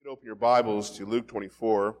your Bibles to Luke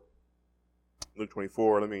 24. Luke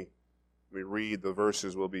 24, let me read the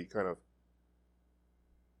verses we'll be kind of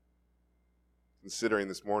considering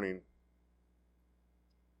this morning.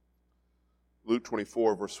 Luke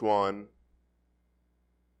 24, verse 1.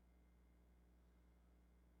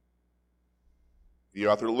 The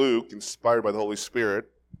author Luke, inspired by the Holy Spirit,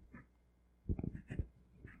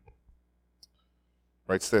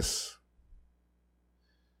 writes this.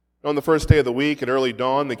 On the first day of the week, at early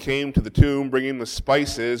dawn, they came to the tomb, bringing the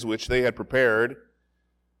spices which they had prepared.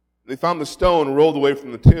 They found the stone rolled away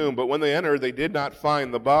from the tomb, but when they entered, they did not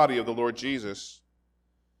find the body of the Lord Jesus.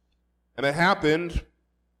 And it happened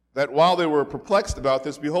that while they were perplexed about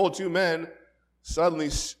this, behold, two men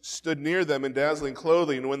suddenly stood near them in dazzling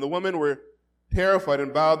clothing. And when the women were terrified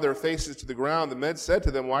and bowed their faces to the ground, the men said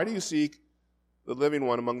to them, "Why do you seek the living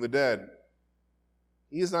one among the dead?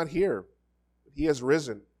 He is not here, but he has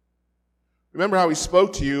risen. Remember how he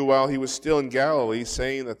spoke to you while he was still in Galilee,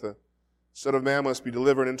 saying that the Son of Man must be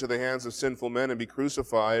delivered into the hands of sinful men and be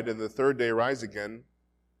crucified, and the third day rise again."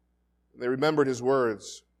 And they remembered his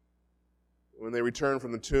words. When they returned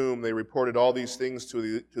from the tomb, they reported all these things to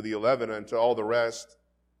the 11 and to all the rest.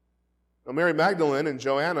 Now Mary Magdalene and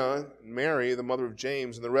Joanna and Mary, the mother of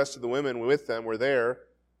James, and the rest of the women with them were there.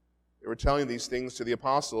 They were telling these things to the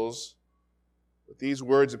apostles. But these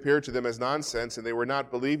words appeared to them as nonsense, and they were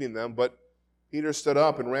not believing them. But Peter stood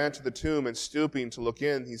up and ran to the tomb, and stooping to look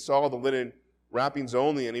in, he saw the linen wrappings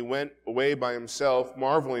only, and he went away by himself,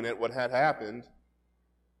 marveling at what had happened.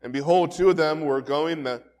 And behold, two of them were going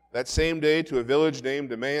that same day to a village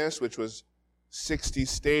named Emmaus, which was 60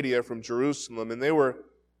 stadia from Jerusalem, and they were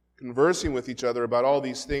conversing with each other about all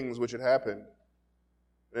these things which had happened.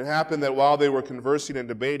 And it happened that while they were conversing and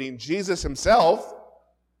debating, Jesus himself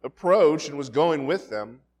approached and was going with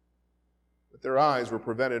them, but their eyes were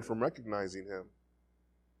prevented from recognizing him.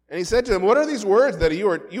 And he said to them, "What are these words that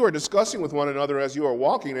you are discussing with one another as you are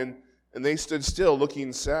walking?" And they stood still,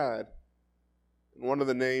 looking sad. And one of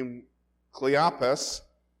them, named Cleopas,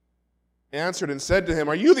 answered and said to him,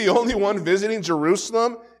 "Are you the only one visiting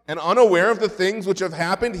Jerusalem and unaware of the things which have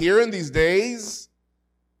happened here in these days?"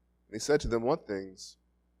 And he said to them, "What things?"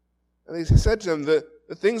 And he said to them,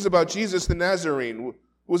 the things about Jesus the Nazarene, who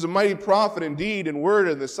was a mighty prophet in deed and word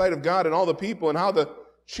in the sight of God and all the people, and how the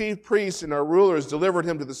chief priests and our rulers delivered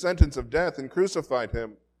him to the sentence of death and crucified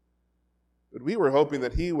him. But we were hoping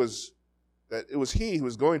that it was he who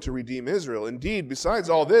was going to redeem Israel. Indeed, besides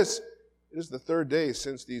all this, it is the third day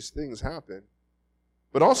since these things happened.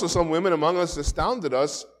 But also some women among us astounded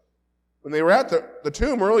us. When they were at the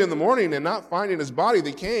tomb early in the morning and not finding his body,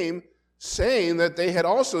 they came, saying that they had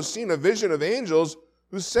also seen a vision of angels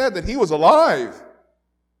who said that he was alive.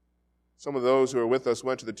 Some of those who were with us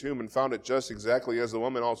went to the tomb and found it just exactly as the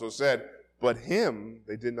woman also said, but him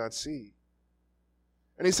they did not see.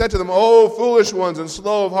 And he said to them, "O foolish ones and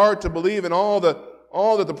slow of heart to believe in all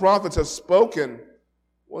that the prophets have spoken.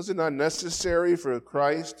 Was it not necessary for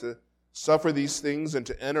Christ to suffer these things and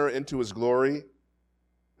to enter into his glory?"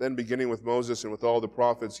 Then beginning with Moses and with all the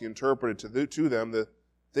prophets, he interpreted to them the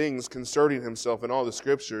things concerning himself in all the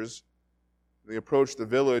scriptures. They approached the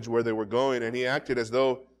village where they were going, and he acted as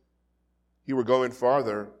though he were going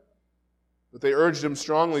farther. But they urged him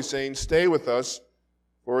strongly, saying, "Stay with us,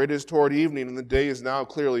 for it is toward evening, and the day is now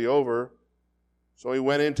clearly over." So he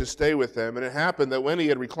went in to stay with them. And it happened that when he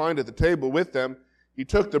had reclined at the table with them, he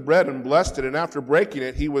took the bread and blessed it, and after breaking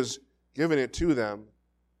it, he was giving it to them.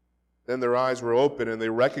 Then their eyes were opened, and they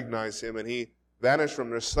recognized him, and he vanished from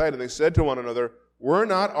their sight. And they said to one another, "Were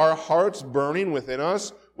not our hearts burning within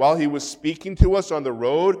us while he was speaking to us on the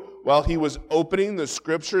road, while he was opening the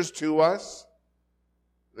scriptures to us?"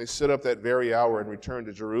 They stood up that very hour and returned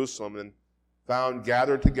to Jerusalem, and found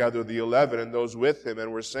gathered together the 11 and those with him,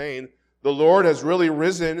 and were saying, "The Lord has really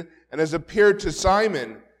risen and has appeared to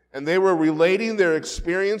Simon." And they were relating their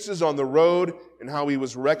experiences on the road and how he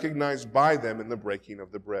was recognized by them in the breaking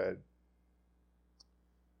of the bread.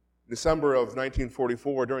 December of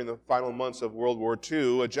 1944, during the final months of World War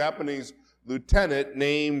II, a Japanese lieutenant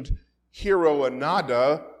named Hiro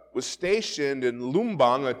Anada was stationed in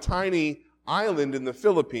Lumbang, a tiny island in the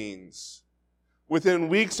Philippines. Within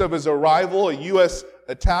weeks of his arrival, a U.S.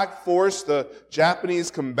 attack forced the Japanese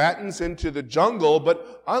combatants into the jungle,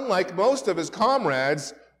 but unlike most of his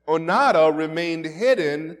comrades, Onada remained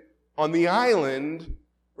hidden on the island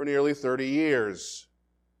for nearly 30 years.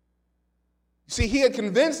 You see, he had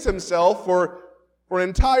convinced himself for an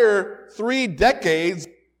entire 3 decades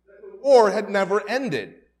that the war had never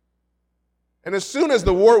ended. And as soon as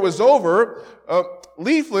the war was over,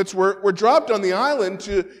 leaflets were dropped on the island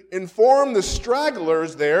to inform the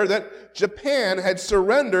stragglers there that Japan had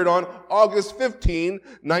surrendered on August 15,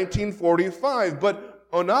 1945. But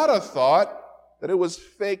Onoda thought that it was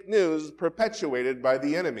fake news perpetuated by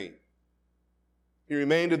the enemy. He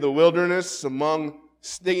remained in the wilderness among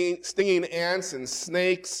stinging ants and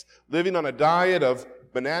snakes, living on a diet of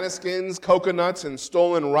banana skins, coconuts, and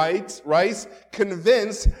stolen rice,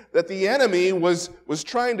 convinced that the enemy was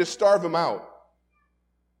trying to starve him out.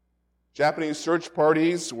 Japanese search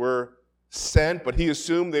parties were sent, but he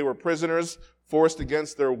assumed they were prisoners forced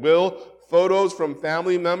against their will. Photos from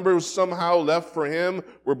family members somehow left for him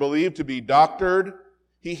were believed to be doctored.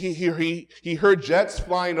 He heard jets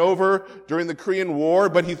flying over during the Korean War,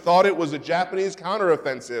 but he thought it was a Japanese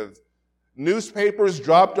counteroffensive. Newspapers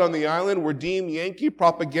dropped on the island were deemed Yankee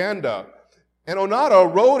propaganda. And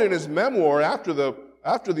Onoda wrote in his memoir after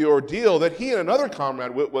the ordeal that he and another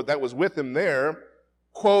comrade that was with him there,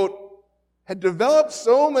 quote, had developed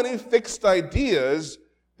so many fixed ideas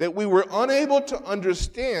that we were unable to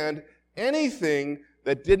understand anything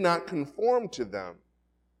that did not conform to them.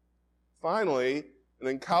 Finally, an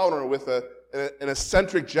encounter with an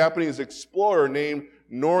eccentric Japanese explorer named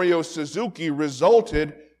Norio Suzuki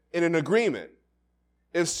resulted in an agreement.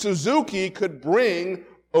 If Suzuki could bring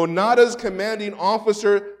Onoda's commanding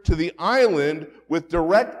officer to the island with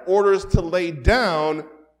direct orders to lay down,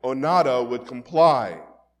 Onoda would comply.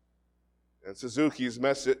 And Suzuki's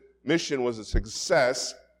mission was a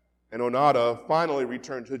success, and Onoda finally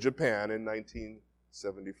returned to Japan in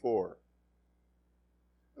 1974.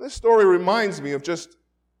 This story reminds me of just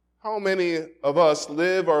how many of us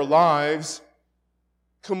live our lives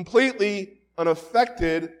completely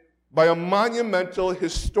unaffected by a monumental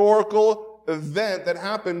historical event that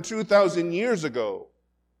happened 2,000 years ago.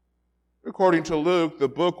 According to Luke, the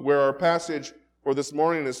book where our passage for this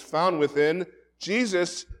morning is found within,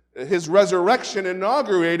 Jesus, his resurrection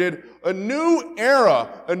inaugurated a new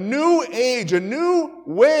era, a new age, a new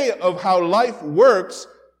way of how life works.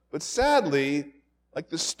 But sadly, like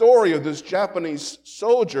the story of this Japanese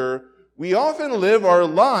soldier, we often live our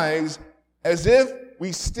lives as if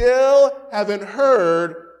we still haven't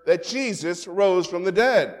heard that Jesus rose from the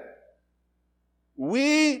dead.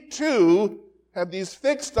 We, too, have these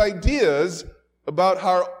fixed ideas about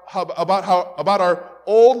our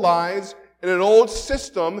old lives in an old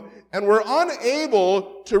system, and we're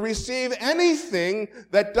unable to receive anything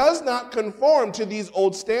that does not conform to these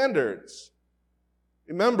old standards.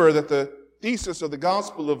 Remember that the thesis of the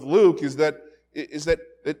Gospel of Luke is that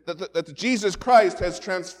Jesus Christ has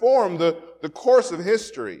transformed the course of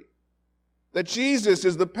history. That Jesus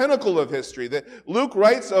is the pinnacle of history. That Luke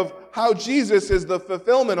writes of how Jesus is the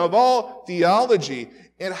fulfillment of all theology,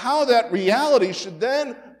 and how that reality should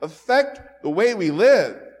then affect the way we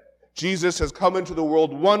live. Jesus has come into the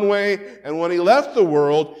world one way, and when he left the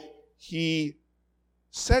world, he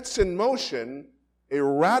sets in motion a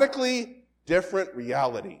radically different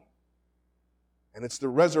reality. And it's the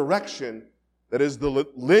resurrection that is the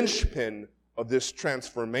linchpin of this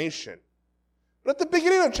transformation. But at the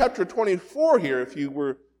beginning of chapter 24 here, if you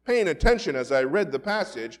were paying attention as I read the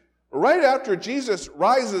passage, right after Jesus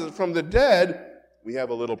rises from the dead, we have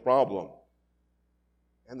a little problem.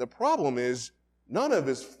 And the problem is none of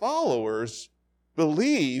his followers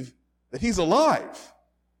believe that he's alive.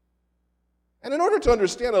 And in order to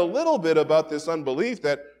understand a little bit about this unbelief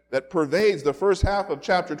that pervades the first half of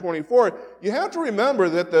chapter 24, you have to remember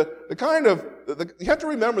that the kind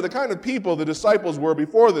of people the disciples were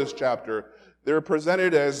before this chapter. They're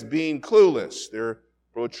presented as being clueless. They're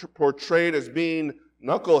portrayed as being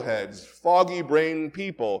knuckleheads, foggy-brained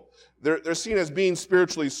people. They're seen as being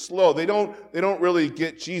spiritually slow. They don't really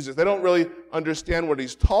get Jesus. They don't really understand what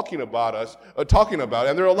he's talking about.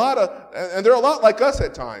 And they're a lot like us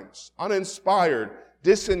at times, uninspired,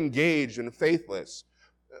 disengaged, and faithless.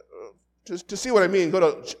 To see what I mean, go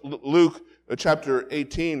to Luke chapter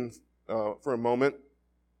 18 for a moment.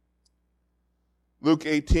 Luke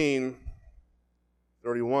 18,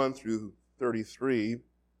 31 through 33.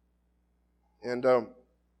 And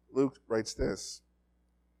Luke writes this.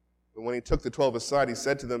 But when he took the 12 aside, he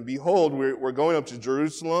said to them, "Behold, we're going up to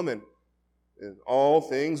Jerusalem, and all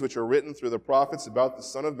things which are written through the prophets about the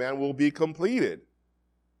Son of Man will be completed."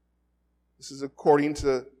 This is according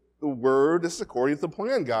to the word. This is according to the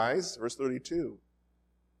plan, guys. Verse 32.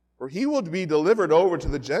 "For he will be delivered over to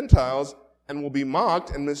the Gentiles and will be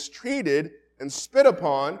mocked and mistreated and spit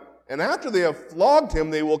upon, and after they have flogged him,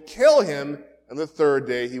 they will kill him, and the third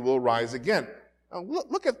day he will rise again." Now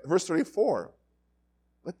look at verse 34.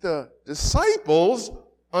 But the disciples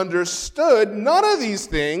understood none of these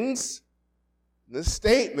things. This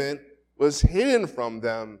statement was hidden from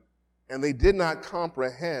them, and they did not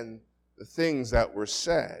comprehend the things that were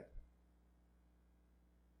said.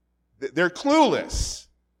 They're clueless.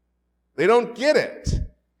 They don't get it.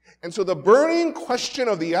 And so the burning question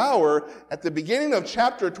of the hour at the beginning of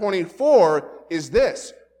chapter 24 is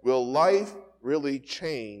this: will life really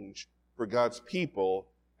change for God's people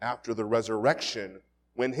after the resurrection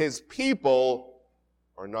when his people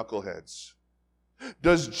are knuckleheads?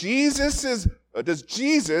 Does Jesus,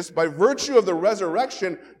 by virtue of the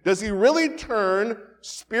resurrection, does he really turn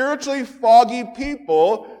spiritually foggy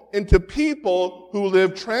people into people who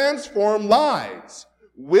live transformed lives?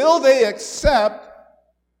 Will they accept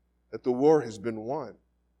that the war has been won?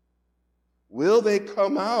 Will they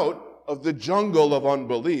come out of the jungle of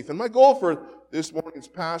unbelief? And my goal for this morning's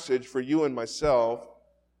passage for you and myself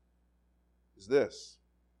is this: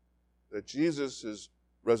 that Jesus'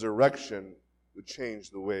 resurrection would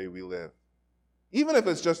change the way we live, even if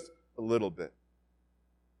it's just a little bit.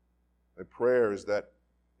 My prayer is that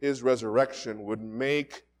his resurrection would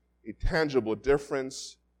make a tangible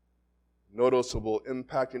difference, noticeable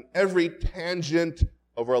impact in every tangent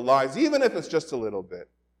of our lives, even if it's just a little bit.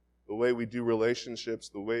 The way we do relationships,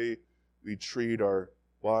 the way we treat our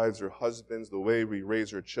wives or husbands, the way we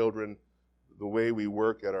raise our children, the way we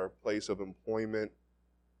work at our place of employment.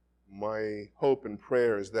 My hope and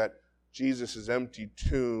prayer is that Jesus' empty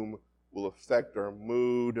tomb will affect our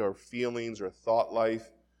mood, our feelings, our thought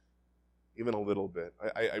life, even a little bit.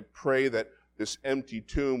 I pray that this empty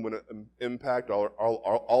tomb would impact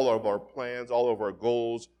all of our plans, all of our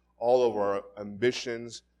goals, all of our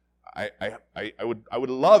ambitions. I would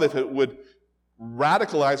love if it would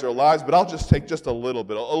radicalize our lives, but I'll just take just a little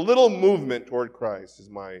bit. A little movement toward Christ is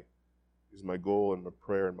my goal and my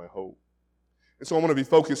prayer and my hope. And so I'm going to be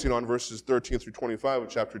focusing on verses 13 through 25 of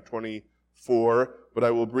chapter 24, but I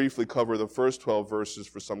will briefly cover the first 12 verses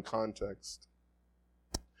for some context.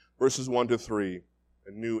 Verses 1 to 3,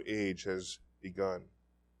 a new age has begun.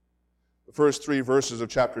 The first 3 verses of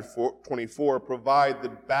chapter 24 provide the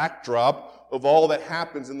backdrop of all that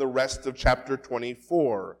happens in the rest of chapter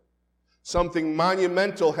 24. Something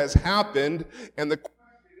monumental has happened, and the question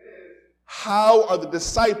is, how are the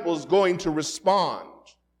disciples going to respond?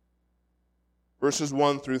 Verses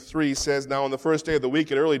 1 through 3 says, "Now on the first day of the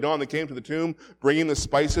week at early dawn they came to the tomb, bringing the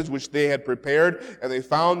spices which they had prepared, and they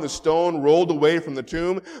found the stone rolled away from the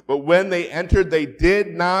tomb. But when they entered, they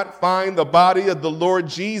did not find the body of the Lord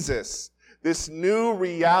Jesus." This new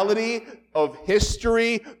reality of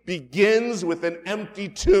history begins with an empty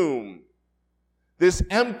tomb. This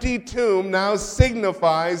empty tomb now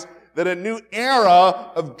signifies that a new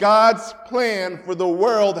era of God's plan for the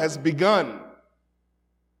world has begun.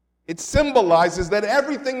 It symbolizes that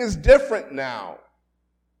everything is different now,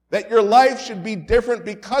 that your life should be different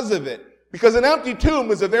because of it. Because an empty tomb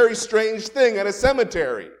is a very strange thing at a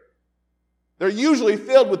cemetery. They're usually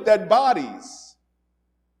filled with dead bodies.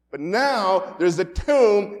 But now there's a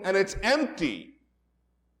tomb and it's empty.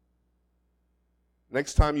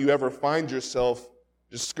 Next time you ever find yourself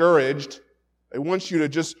discouraged, I want you to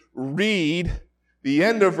just read the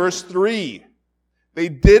end of verse 3. They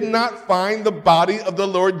did not find the body of the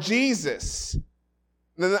Lord Jesus.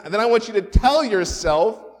 Then I want you to tell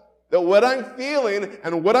yourself that what I'm feeling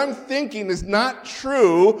and what I'm thinking is not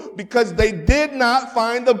true because they did not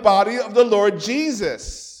find the body of the Lord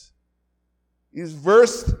Jesus. These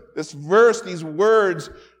words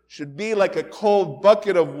should be like a cold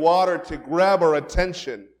bucket of water to grab our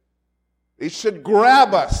attention. They should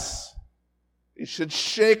grab us. They should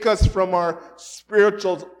shake us from our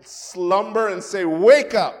spiritual slumber and say,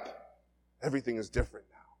 "Wake up. Everything is different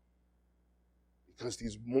now." Because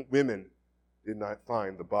these women did not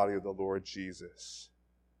find the body of the Lord Jesus.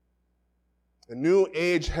 A new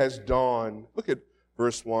age has dawned. Look at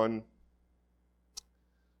verse 1.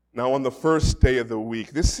 Now on the first day of the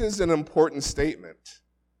week. This is an important statement.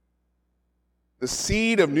 The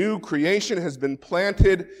seed of new creation has been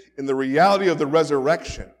planted in the reality of the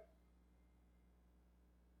resurrection.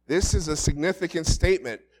 This is a significant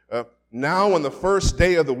statement. Now on the first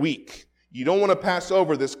day of the week. You don't want to pass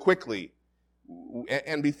over this quickly.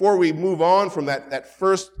 And before we move on from that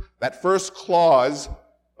first clause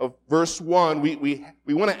of verse 1, we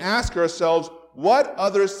want to ask ourselves, what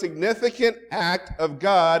other significant act of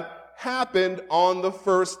God happened on the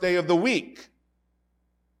first day of the week?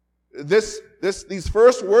 These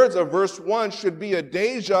first words of verse 1 should be a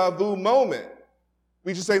deja vu moment.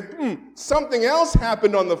 We just say, something else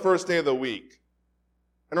happened on the first day of the week.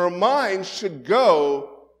 And our minds should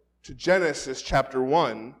go to Genesis chapter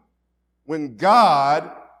 1, when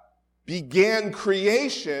God began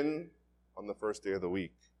creation on the first day of the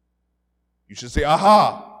week. You should say,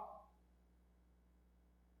 aha,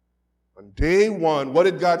 On day one, what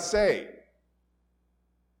did God say?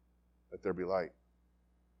 Let there be light.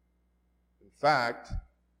 In fact,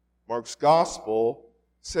 Mark's gospel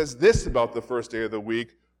says this about the first day of the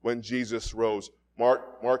week when Jesus rose.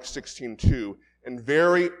 Mark 16:2. And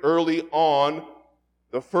very early on,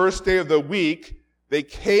 the first day of the week, they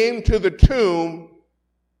came to the tomb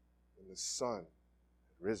and the sun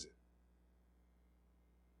had risen.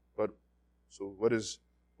 So what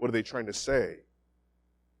are they trying to say?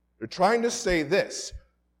 They're trying to say this,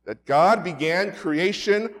 that God began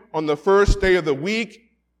creation on the first day of the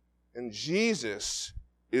week, and Jesus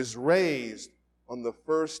is raised on the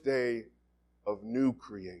first day of new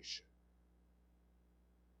creation.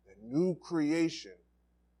 The new creation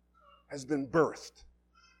has been birthed,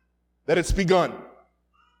 that it's begun.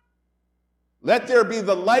 Let there be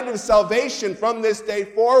the light of salvation from this day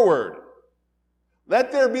forward.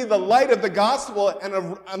 Let there be the light of the gospel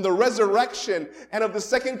and the resurrection and of the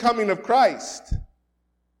second coming of Christ.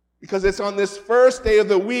 Because it's on this first day of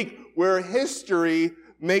the week where history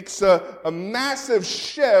makes a massive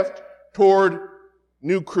shift toward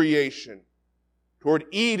new creation, toward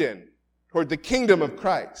Eden, toward the kingdom of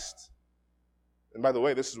Christ. And by the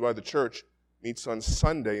way, this is why the church meets on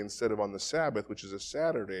Sunday instead of on the Sabbath, which is a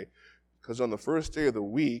Saturday. Because on the first day of the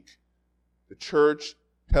week, the church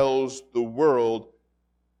tells the world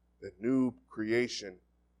that new creation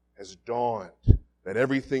has dawned, that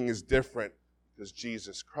everything is different because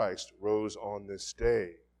Jesus Christ rose on this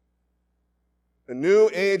day. A new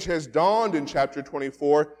age has dawned in chapter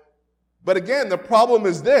 24, but again, the problem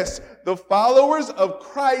is this. The followers of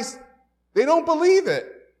Christ, they don't believe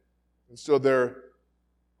it. And so their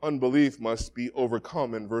unbelief must be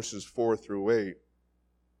overcome in verses 4 through 8.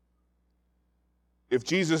 If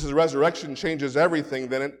Jesus' resurrection changes everything,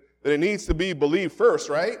 then it needs to be believed first,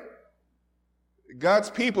 right? God's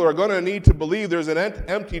people are going to need to believe there's an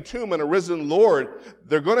empty tomb and a risen Lord.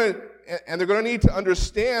 They're going to need to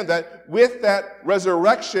understand that with that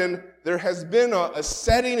resurrection, there has been a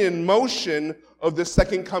setting in motion of the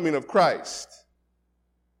second coming of Christ.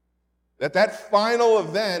 That final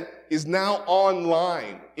event is now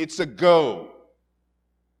online. It's a go.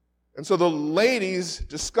 And so the ladies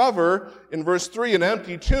discover in verse 3 an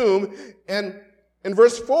empty tomb, and in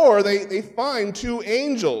verse 4 they find two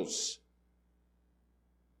angels.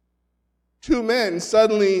 Two men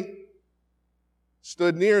suddenly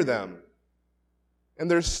stood near them. And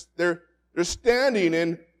they're standing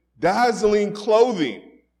in dazzling clothing.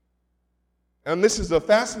 And this is a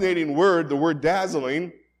fascinating word, the word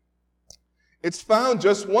dazzling. It's found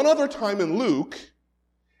just one other time in Luke.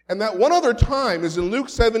 And that one other time is in Luke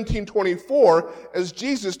 17:24, as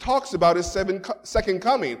Jesus talks about his second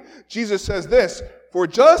coming. Jesus says this, "For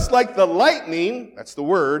just like the lightning," that's the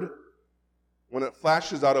word, "when it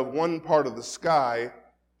flashes out of one part of the sky,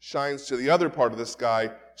 shines to the other part of the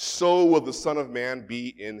sky, so will the Son of Man be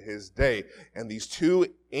in his day." And these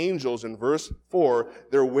two angels in verse 4,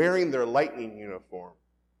 they're wearing their lightning uniform.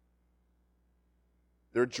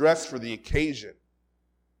 They're dressed for the occasion.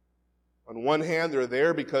 On one hand, they're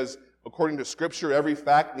there because, according to Scripture, every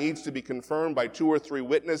fact needs to be confirmed by 2 or 3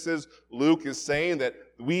 witnesses. Luke is saying that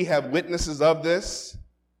we have witnesses of this.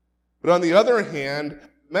 But on the other hand,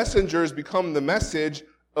 messengers become the message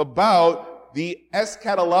about the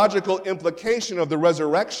eschatological implication of the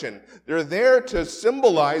resurrection. They're there to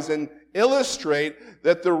symbolize and illustrate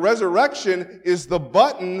that the resurrection is the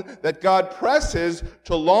button that God presses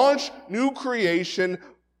to launch new creation,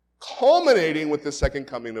 culminating with the second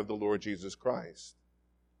coming of the Lord Jesus Christ.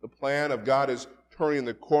 The plan of God is turning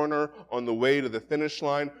the corner on the way to the finish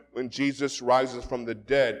line when Jesus rises from the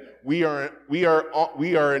dead. We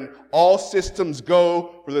are in all systems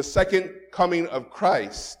go for the second coming of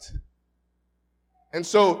Christ. And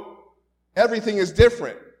so everything is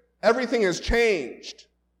different. Everything has changed.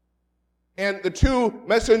 And the two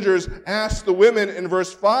messengers asked the women in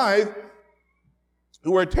verse 5,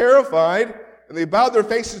 who were terrified, and they bowed their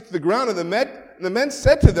faces to the ground, and the men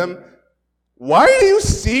said to them, "Why do you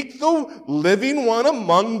seek the living one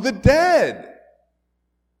among the dead?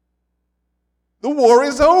 The war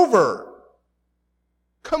is over.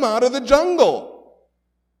 Come out of the jungle.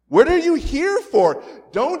 What are you here for?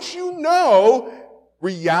 Don't you know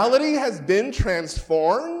reality has been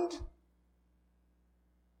transformed?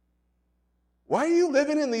 Why are you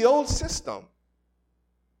living in the old system?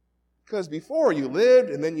 Because before you lived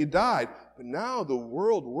and then you died. But now the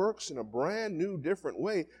world works in a brand new, different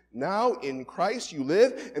way. Now in Christ you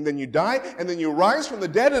live and then you die and then you rise from the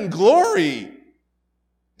dead in glory.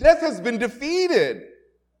 Death has been defeated.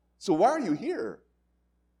 So why are you here?"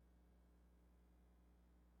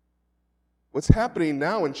 What's happening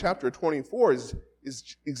now in chapter 24 is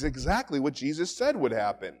is exactly what Jesus said would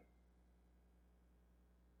happen.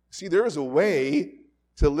 See, there is a way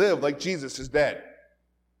to live like Jesus is dead.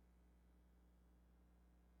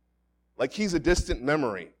 Like he's a distant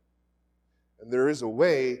memory. And there is a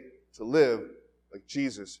way to live like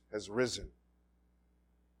Jesus has risen.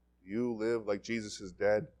 You live like Jesus is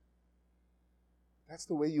dead. That's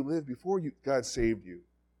the way you lived before God saved you.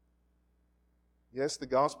 Yes, the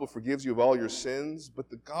gospel forgives you of all your sins, but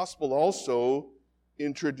the gospel also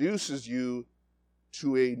introduces you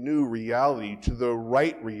to a new reality, to the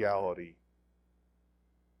right reality.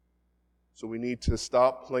 So we need to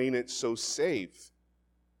stop playing it so safe.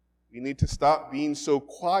 We need to stop being so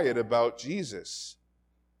quiet about Jesus.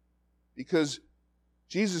 Because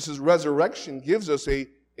Jesus' resurrection gives us a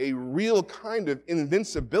real kind of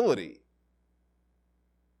invincibility.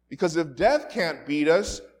 Because if death can't beat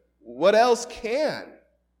us, what else can?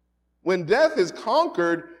 When death is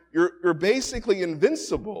conquered, you're basically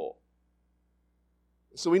invincible.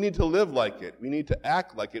 So we need to live like it. We need to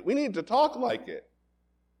act like it. We need to talk like it.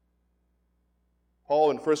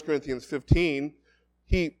 Paul in 1 Corinthians 15,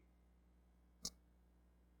 he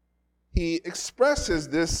expresses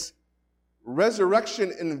this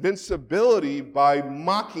resurrection invincibility by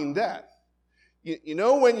mocking death. You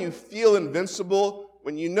know when you feel invincible,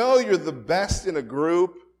 when you know you're the best in a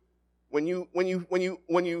group, when you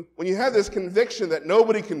have this conviction that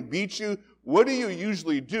nobody can beat you, what do you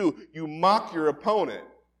usually do? You mock your opponent.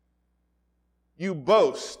 You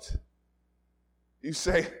boast. You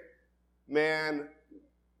say, man,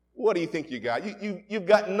 what do you think you got? You've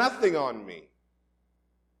got nothing on me.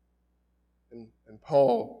 And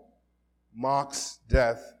Paul mocks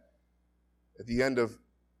death at the end of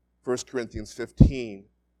 1 Corinthians 15.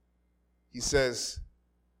 He says,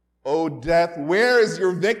 "O death, where is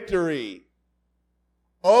your victory?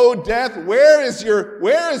 O death, where is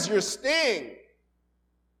your sting?"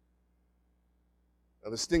 Now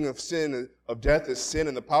the sting of death is sin,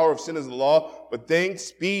 and the power of sin is the law. But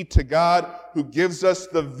thanks be to God who gives us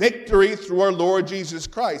the victory through our Lord Jesus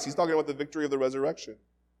Christ. He's talking about the victory of the resurrection.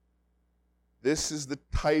 This is the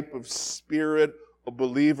type of spirit a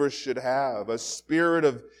believer should have, a spirit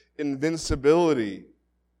of invincibility.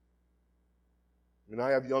 I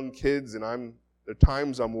have young kids, and there are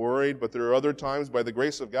times I'm worried, but there are other times, by the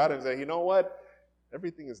grace of God, I say, you know what?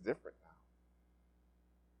 Everything is different now.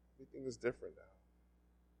 Everything is different now.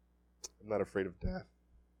 I'm not afraid of death.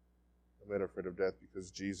 I'm not afraid of death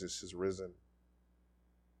because Jesus is risen.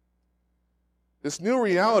 This new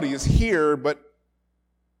reality is here, but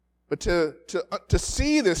to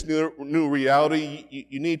see this new reality,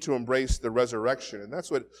 you need to embrace the resurrection. And that's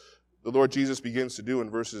what the Lord Jesus begins to do in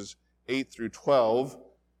verses 8 through 12.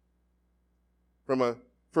 From a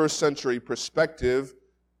first century perspective,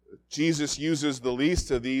 Jesus uses the least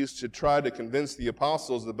of these to try to convince the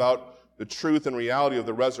apostles about the truth and reality of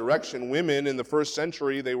the resurrection. Women in the first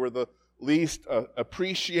century, they were the least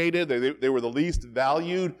appreciated, they were the least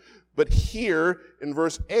valued. But here in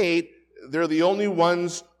verse 8, they're the only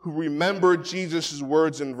ones who remember Jesus'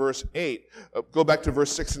 words in verse 8. Go back to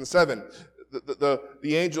verse 6 and 7.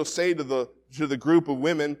 The angels say to the group of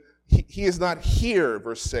women, He is not here,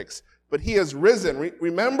 verse 6, but he has risen.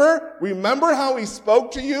 Remember how he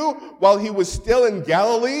spoke to you while he was still in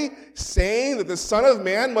Galilee, saying that the Son of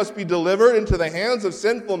Man must be delivered into the hands of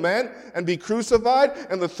sinful men and be crucified,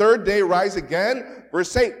 and the third day rise again?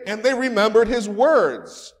 Verse 8, and they remembered his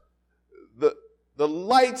words. The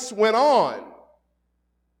lights went on.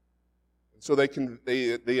 So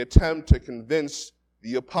they attempt to convince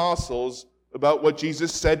the apostles about what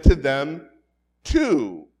Jesus said to them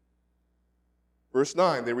too. Verse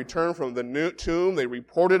 9, they returned from the new tomb. They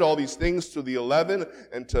reported all these things to the 11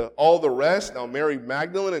 and to all the rest. Now Mary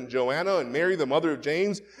Magdalene and Joanna and Mary, the mother of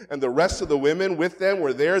James, and the rest of the women with them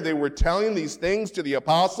were there. They were telling these things to the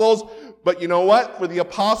apostles. But you know what? For the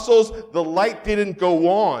apostles, the light didn't go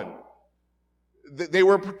on. They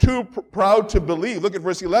were too proud to believe. Look at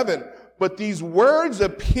verse 11. But these words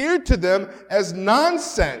appeared to them as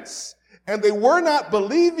nonsense, and they were not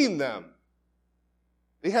believing them.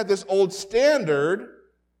 They had this old standard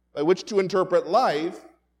by which to interpret life,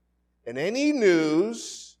 and any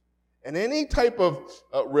news and any type of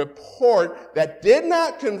report that did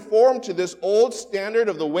not conform to this old standard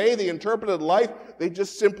of the way they interpreted life, they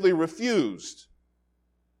just simply refused.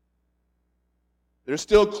 They're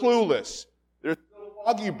still clueless. They're still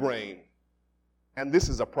foggy-brained. And this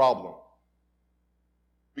is a problem.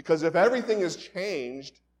 Because if everything is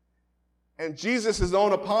changed and Jesus'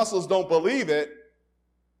 own apostles don't believe it,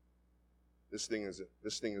 this thing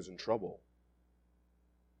is in trouble.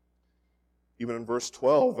 Even in verse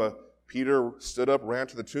 12, Peter stood up, ran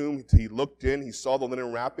to the tomb. He looked in, he saw the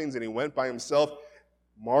linen wrappings, and he went by himself,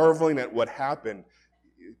 marveling at what happened.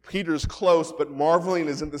 Peter's close, but marveling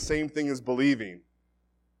isn't the same thing as believing.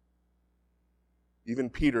 Even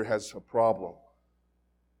Peter has a problem.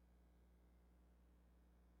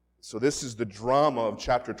 So this is the drama of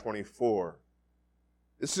chapter 24.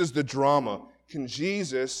 This is the drama. Can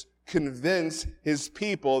Jesus convince his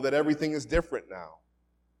people that everything is different now?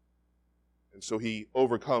 And so he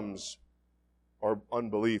overcomes our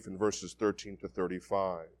unbelief in verses 13 to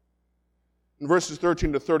 35. In verses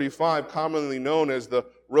 13 to 35, commonly known as the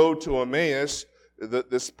road to Emmaus,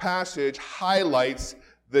 this passage highlights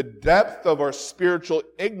the depth of our spiritual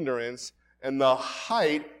ignorance and the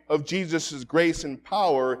height of Jesus' grace and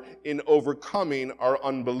power in overcoming our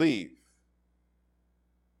unbelief.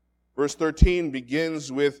 Verse 13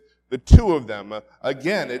 begins with the two of them.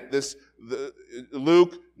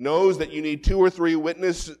 Luke knows that you need 2 or 3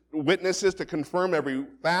 witnesses to confirm every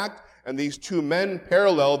fact, and these two men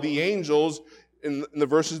parallel the angels in the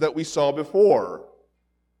verses that we saw before.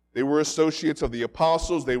 They were associates of the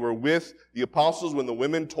apostles. They were with the apostles when the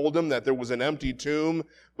women told them that there was an empty tomb.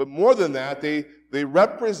 But more than that, they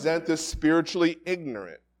represent the spiritually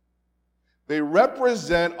ignorant. They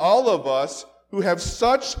represent all of us who have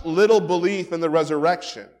such little belief in the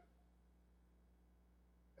resurrection.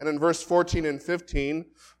 And in verse 14 and 15,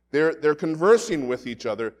 they're conversing with each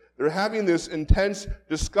other. They're having this intense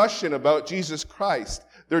discussion about Jesus Christ.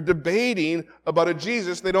 They're debating about a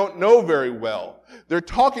Jesus they don't know very well. They're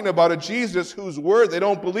talking about a Jesus whose word they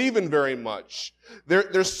don't believe in very much.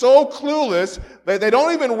 They're so clueless that they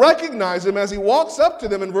don't even recognize him as he walks up to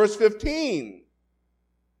them in verse 15.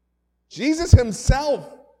 Jesus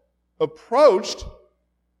himself approached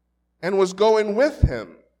and was going with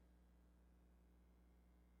him.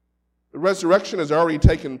 The resurrection has already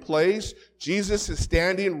taken place. Jesus is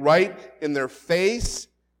standing right in their face.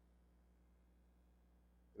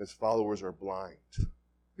 And his followers are blind. Look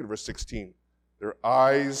at verse 16. Their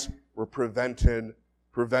eyes were prevented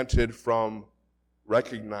from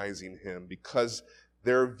recognizing him because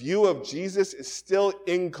their view of Jesus is still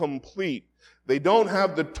incomplete. They don't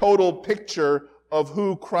have the total picture of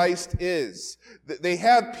who Christ is. They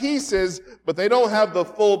have pieces, but they don't have the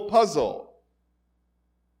full puzzle.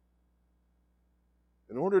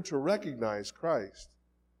 In order to recognize Christ,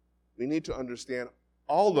 we need to understand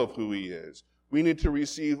all of who he is. We need to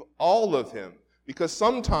receive all of him. Because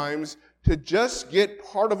sometimes to just get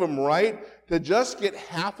part of him right, to just get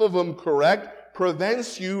half of him correct,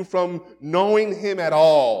 prevents you from knowing him at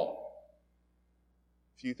all.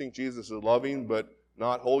 If you think Jesus is loving but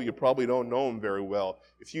not whole, you probably don't know him very well.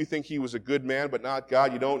 If you think he was a good man but not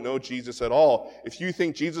God, you don't know Jesus at all. If you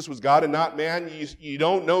think Jesus was God and not man, you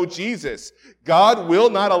don't know Jesus. God will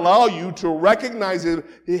not allow you to recognize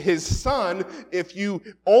his son if you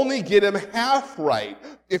only get him half right.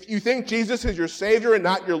 If you think Jesus is your Savior and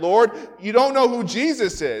not your Lord, you don't know who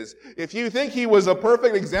Jesus is. If you think he was a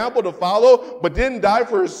perfect example to follow but didn't die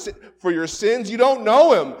for your sins, you don't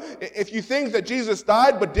know him. If you think that Jesus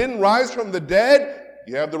died but didn't rise from the dead,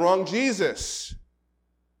 you have the wrong Jesus.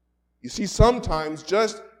 You see, sometimes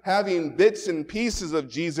just having bits and pieces of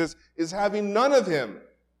Jesus is having none of him.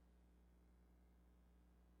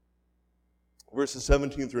 Verses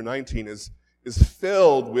 17 through 19 is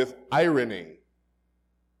filled with irony.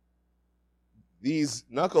 These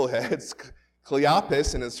knuckleheads,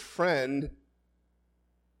 Cleopas and his friend,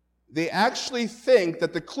 they actually think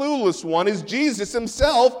that the clueless one is Jesus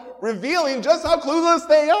himself, revealing just how clueless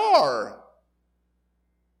they are.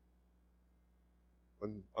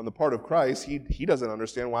 On the part of Christ, he doesn't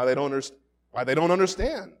understand why they don't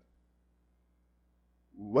understand.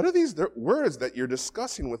 What are these words that you're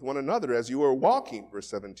discussing with one another as you are walking? Verse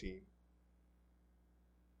 17.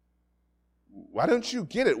 Why don't you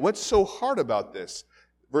get it? What's so hard about this?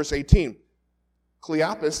 Verse 18.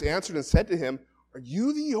 Cleopas answered and said to him, "Are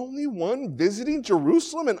you the only one visiting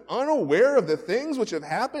Jerusalem and unaware of the things which have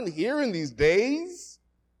happened here in these days?"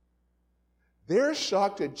 They're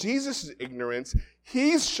shocked at Jesus' ignorance.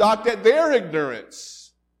 He's shocked at their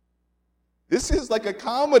ignorance. This is like a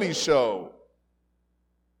comedy show.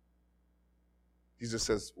 Jesus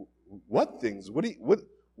says, "What things? What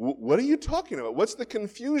are you talking about? What's the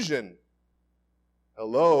confusion?"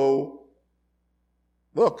 Hello?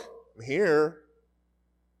 Look, I'm here.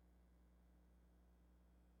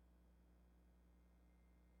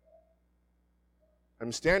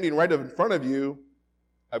 I'm standing right in front of you.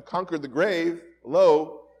 I've conquered the grave.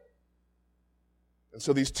 Hello? And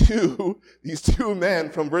so these two men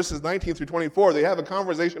from verses 19 through 24, they have a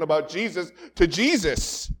conversation about Jesus to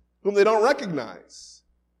Jesus, whom they don't recognize.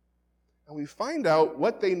 And we find out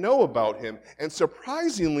what they know about him. And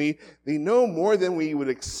surprisingly, they know more than we would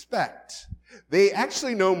expect. They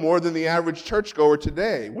actually know more than the average churchgoer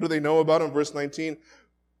today. What do they know about him? Verse 19,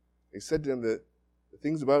 they said to him the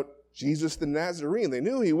things about Jesus the Nazarene. They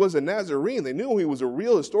knew he was a Nazarene. They knew he was a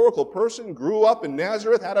real historical person, grew up in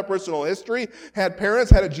Nazareth, had a personal history, had parents,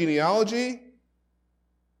 had a genealogy.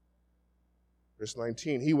 Verse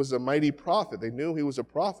 19, he was a mighty prophet. They knew he was a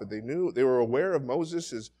prophet. They were aware of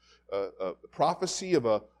Moses' prophecy of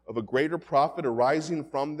a greater prophet arising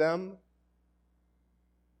from them.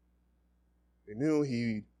 They knew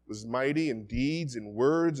he was mighty in deeds and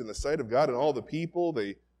words in the sight of God and all the people.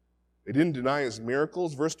 They didn't deny his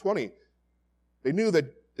miracles. Verse 20, they knew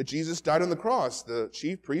that Jesus died on the cross. The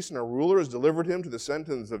chief priests and our rulers delivered him to the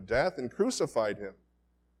sentence of death and crucified him.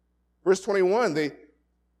 Verse 21,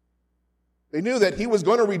 they knew that he was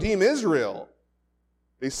going to redeem Israel.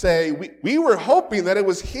 They say, we were hoping that it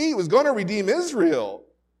was he who was going to redeem Israel.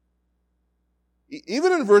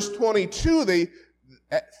 Even in verse 22,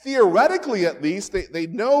 theoretically at least, they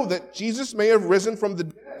know that Jesus may have risen from the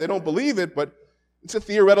dead. They don't believe it, but it's a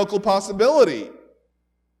theoretical possibility.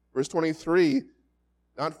 Verse 23,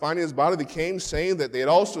 not finding his body, they came saying that they had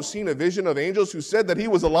also seen a vision of angels who said that he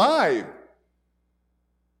was alive.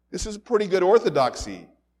 This is pretty good orthodoxy.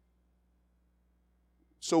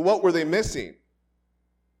 So what were they missing?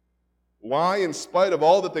 Why, in spite of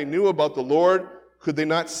all that they knew about the Lord, could they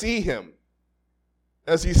not see him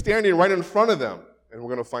as he's standing right in front of them? And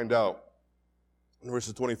we're going to find out in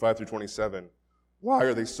verses 25 through 27. Why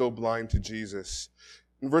are they so blind to Jesus?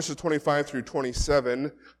 In verses 25 through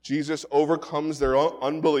 27, Jesus overcomes their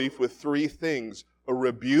unbelief with three things: a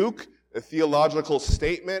rebuke, a theological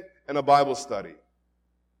statement, and a Bible study.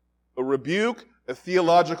 A rebuke, a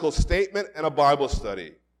theological statement, and a Bible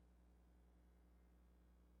study.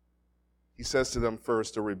 He says to them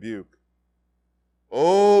first, a rebuke.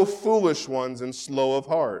 "O foolish ones and slow of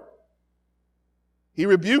heart." He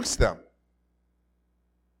rebukes them.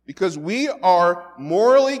 Because we are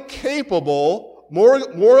morally culpable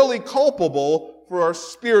for our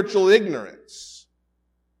spiritual ignorance.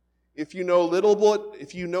 If you know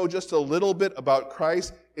just a little bit about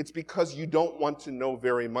Christ, it's because you don't want to know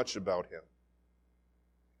very much about him.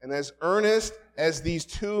 And as earnest as these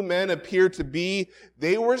two men appear to be,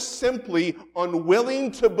 they were simply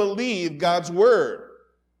unwilling to believe God's word.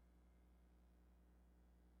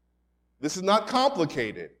 This is not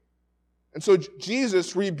complicated. And so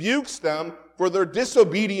Jesus rebukes them for their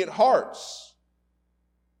disobedient hearts.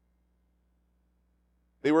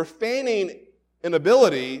 They were feigning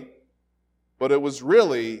inability, but it was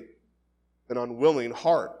really an unwilling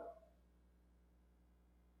heart.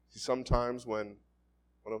 See, sometimes when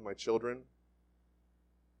one of my children,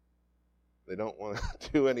 they don't want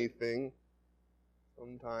to do anything,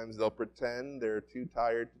 sometimes they'll pretend they're too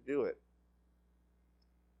tired to do it.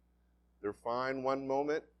 They're fine one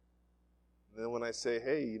moment, and then when I say,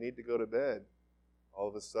 hey, you need to go to bed, all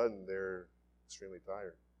of a sudden they're extremely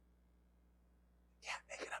tired. Can't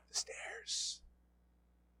make it up the stairs.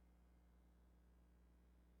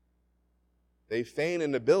 They feign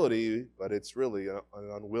inability, but it's really an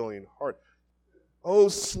unwilling heart. Oh,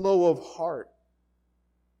 slow of heart.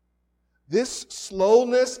 This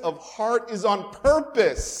slowness of heart is on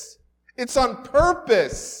purpose. It's on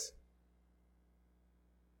purpose.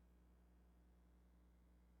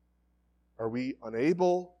 Are we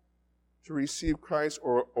unable to receive Christ,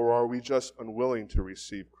 or are we just unwilling to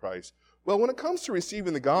receive Christ? Well, when it comes to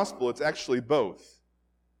receiving the gospel, it's actually both.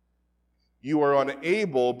 You are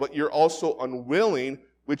unable, but you're also unwilling,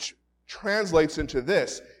 which translates into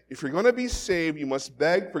this. If you're going to be saved, you must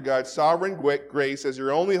beg for God's sovereign grace as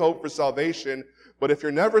your only hope for salvation. But if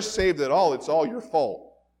you're never saved at all, it's all your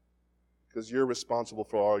fault, because you're responsible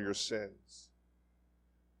for all your sins.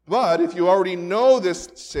 But if you already know this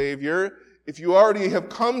Savior, if you already have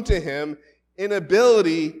come to him,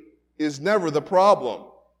 inability is never the problem.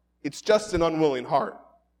 It's just an unwilling heart.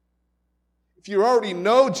 If you already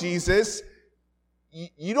know Jesus,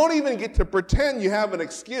 you don't even get to pretend you have an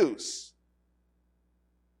excuse.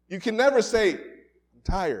 You can never say, I'm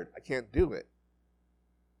tired, I can't do it.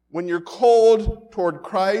 When you're cold toward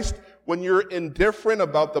Christ, when you're indifferent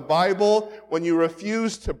about the Bible, when you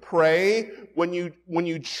refuse to pray, when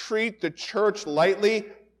you treat the church lightly,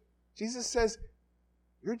 Jesus says,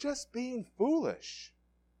 you're just being foolish.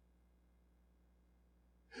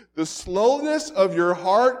 The slowness of your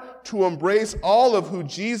heart to embrace all of who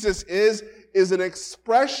Jesus is an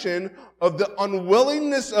expression of the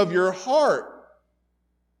unwillingness of your heart.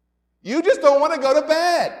 You just don't want to go to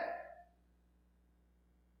bed.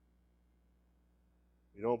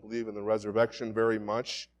 You don't believe in the resurrection very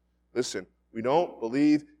much, Listen, we don't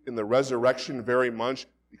believe in the resurrection very much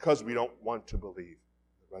because we don't want to believe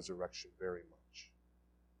in the resurrection very much.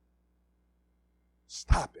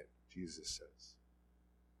 Stop it, Jesus says.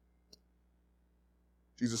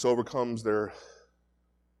 Jesus overcomes their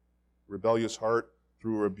rebellious heart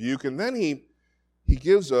through rebuke, and then he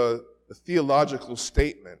gives a theological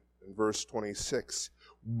statement in verse 26.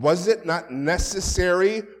 Was it not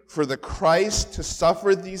necessary for the Christ to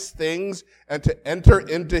suffer these things and to enter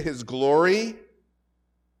into his glory?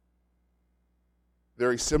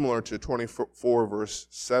 Very similar to 24 verse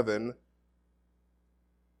 7.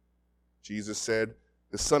 Jesus said,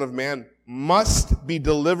 the Son of Man must be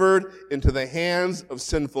delivered into the hands of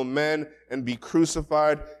sinful men and be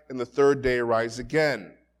crucified, and the third day rise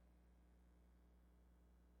again.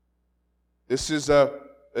 This is a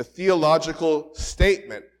theological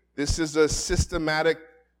statement. This is a systematic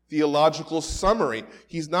theological summary.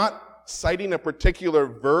 He's not citing a particular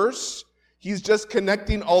verse. He's just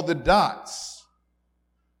connecting all the dots.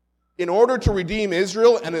 In order to redeem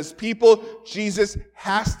Israel and his people, Jesus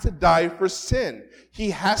has to die for sin. He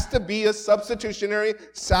has to be a substitutionary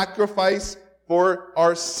sacrifice for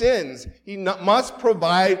our sins. He must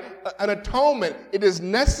provide an atonement. It is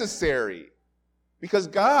necessary. Because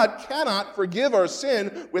God cannot forgive our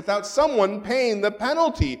sin without someone paying the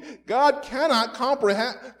penalty. God cannot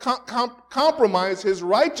compromise his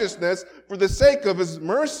righteousness for the sake of his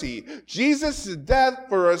mercy. Jesus' death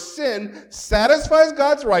for our sin satisfies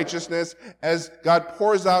God's righteousness as God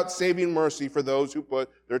pours out saving mercy for those who put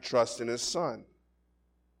their trust in his Son.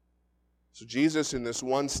 So Jesus, in this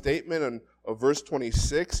one statement of verse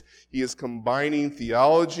 26, he is combining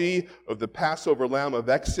theology of the Passover lamb of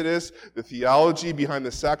Exodus, the theology behind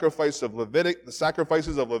the sacrifices of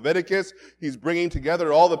Leviticus. He's bringing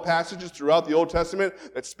together all the passages throughout the Old Testament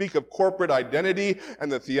that speak of corporate identity and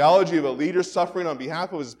the theology of a leader suffering on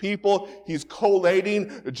behalf of his people. He's collating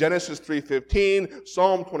Genesis 3:15,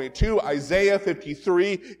 Psalm 22, Isaiah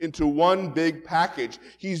 53 into one big package.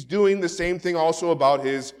 He's doing the same thing also about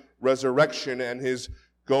his resurrection and his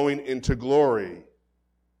going into glory.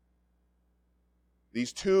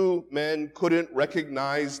 These two men couldn't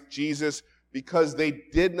recognize Jesus because they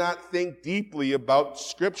did not think deeply about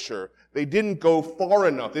Scripture. They didn't go far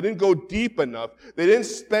enough. They didn't go deep enough. They didn't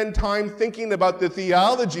spend time thinking about the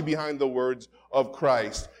theology behind the words of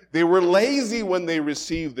Christ. They were lazy when they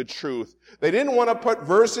received the truth. They didn't want to put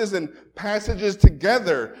verses and passages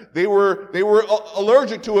together. They were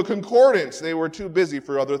allergic to a concordance. They were too busy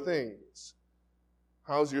for other things.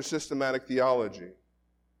 How's your systematic theology?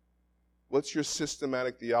 What's your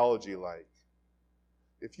systematic theology like?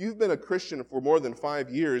 If you've been a Christian for more than 5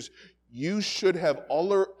 years, you should have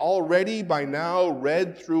already by now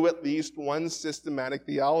read through at least one systematic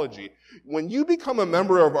theology. When you become a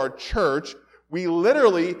member of our church, we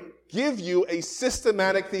literally give you a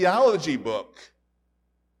systematic theology book.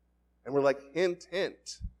 And we're like, hint,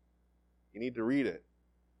 hint. You need to read it.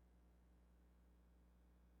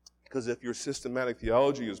 Because if your systematic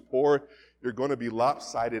theology is poor, you're going to be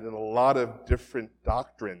lopsided in a lot of different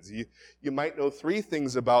doctrines. You might know 3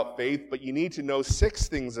 things about faith, but you need to know 6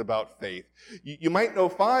 things about faith. You might know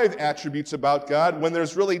 5 attributes about God when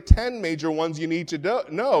there's really 10 major ones you need to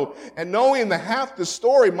know. And knowing half the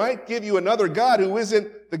story might give you another God who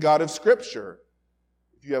isn't the God of Scripture.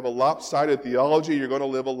 If you have a lopsided theology, you're going to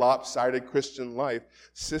live a lopsided Christian life.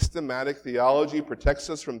 Systematic theology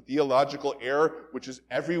protects us from theological error, which is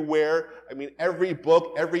everywhere. I mean, every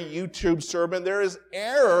book, every YouTube sermon, there is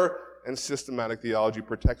error, and systematic theology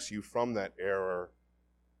protects you from that error.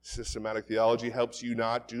 Systematic theology helps you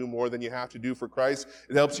not do more than you have to do for Christ.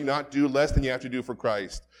 It helps you not do less than you have to do for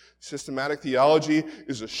Christ. Systematic theology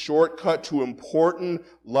is a shortcut to important,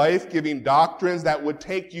 life-giving doctrines that would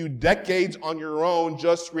take you decades on your own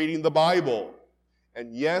just reading the Bible.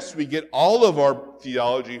 And yes, we get all of our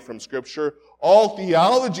theology from Scripture. All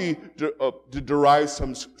theology derives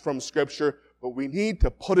from Scripture, but we need to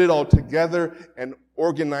put it all together and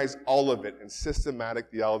organize all of it. And systematic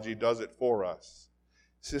theology does it for us.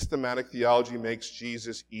 Systematic theology makes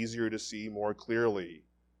Jesus easier to see more clearly.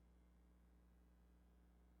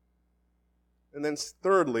 And then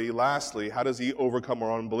lastly, how does he overcome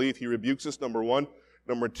our unbelief? He rebukes us, number 1.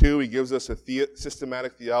 Number 2, he gives us a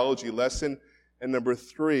systematic theology lesson. And number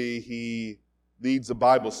 3, he leads a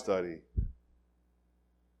Bible study.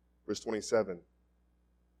 Verse 27.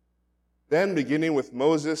 Then, beginning with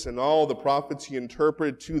Moses and all the prophets, he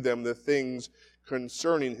interpreted to them the things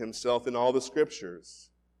concerning himself in all the Scriptures.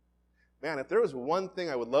 Man, if there was one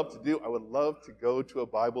thing I would love to do, I would love to go to a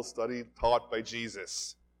Bible study taught by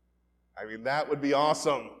Jesus. I mean, that would be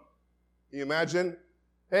awesome. Can you imagine?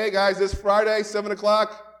 Hey guys, this Friday, 7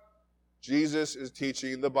 o'clock, Jesus is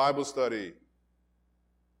teaching the Bible study.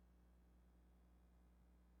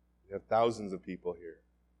 We have thousands of people here.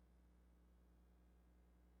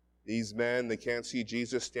 These men, they can't see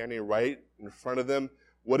Jesus standing right in front of them.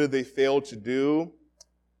 What did they fail to do?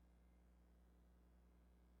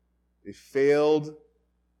 They failed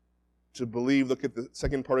to believe. Look at the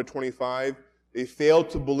second part of 25. They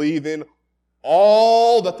failed to believe in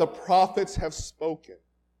all that the prophets have spoken.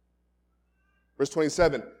 Verse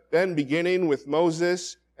 27, then beginning with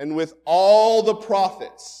Moses and with all the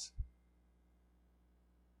prophets.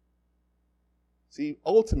 See,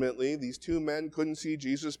 ultimately, these two men couldn't see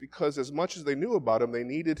Jesus because as much as they knew about him, they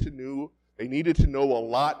needed to know a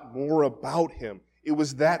lot more about him. It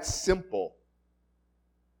was that simple.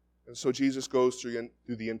 And so Jesus goes through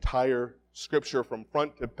the entire Scripture from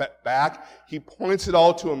front to back. He points it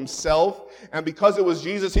all to himself. And because it was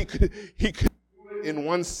Jesus, he could do it in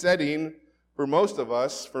one setting. For most of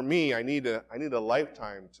us, for me, I need a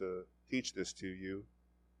lifetime to teach this to you.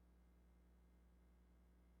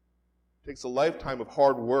 It takes a lifetime of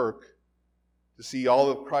hard work to see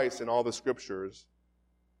all of Christ in all the Scriptures.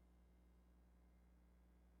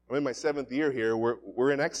 I'm in my 7th year here.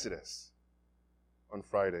 We're in Exodus on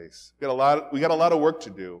Fridays. We got a lot of work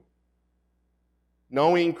to do.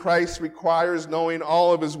 Knowing Christ requires knowing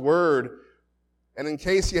all of His Word. And in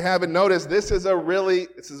case you haven't noticed, this is a really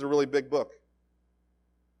big book.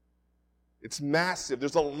 It's massive.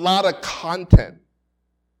 There's a lot of content.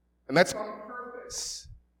 And that's on purpose.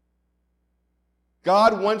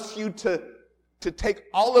 God wants you to take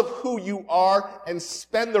all of who you are and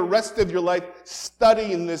spend the rest of your life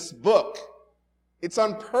studying this book. It's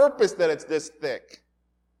on purpose that it's this thick.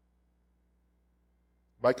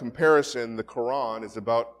 By comparison, the Quran is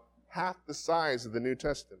about half the size of the New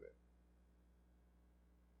Testament.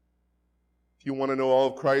 If you want to know all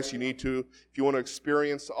of Christ, if you want to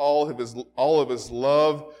experience all of His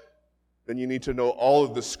love, then you need to know all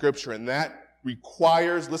of the Scripture. And that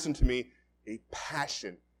requires, listen to me,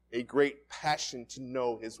 a great passion to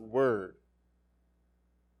know His Word.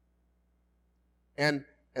 And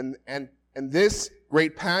this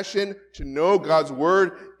great passion to know God's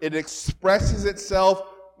Word, it expresses itself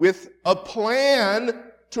with a plan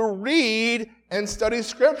to read and study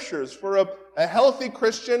Scriptures. For a healthy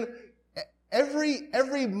Christian,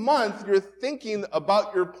 every month you're thinking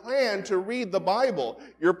about your plan to read the Bible,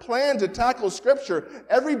 your plan to tackle Scripture.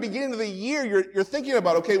 Every beginning of the year you're thinking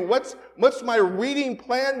about, okay, what's my reading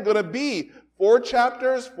plan going to be? 4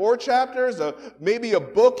 chapters, maybe a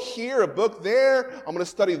book here, a book there. I'm going to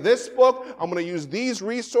study this book. I'm going to use these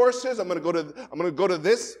resources. I'm going to go to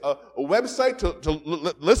this a website to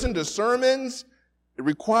listen to sermons. It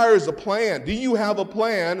requires a plan. Do you have a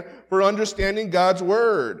plan for understanding God's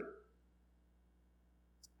Word?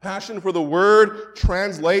 Passion for the Word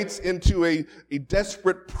translates into a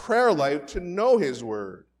desperate prayer life to know His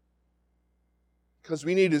Word. Because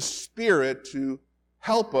we need His Spirit to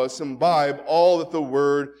help us imbibe all that the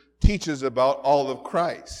Word teaches about all of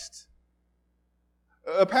Christ.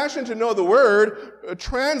 A passion to know the Word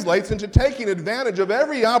translates into taking advantage of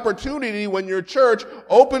every opportunity when your church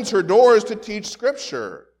opens her doors to teach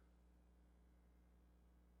Scripture.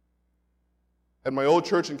 At my old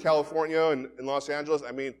church in California and in Los Angeles,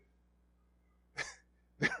 there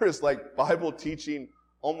is like Bible teaching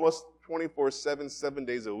almost 24/7, 7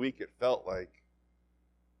 days a week, it felt like.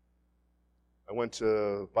 I went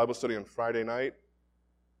to Bible study on Friday night,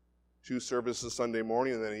 2 services Sunday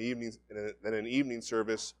morning, and then an evening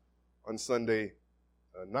service on Sunday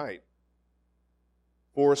night.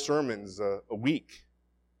 4 sermons a week,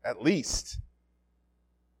 at least.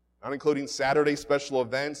 Not including Saturday special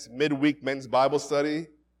events, midweek men's Bible study.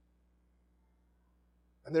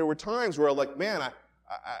 And there were times where man,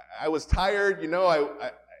 I was tired,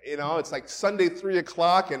 it's like Sunday 3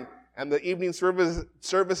 o'clock and the evening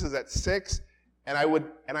service is at 6. And I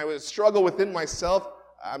would struggle within myself.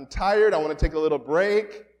 I'm tired. I want to take a little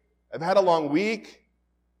break. I've had a long week.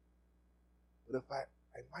 But if I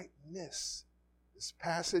might miss this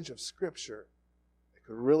passage of Scripture that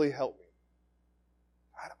could really help me,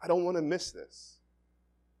 I don't want to miss this.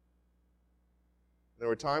 There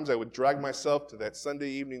were times I would drag myself to that Sunday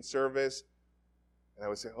evening service, and I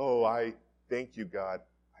would say, oh, I thank you, God.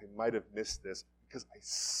 I might have missed this because I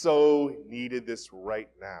so needed this right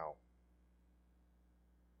now.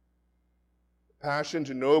 Passion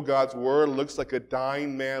to know God's Word looks like a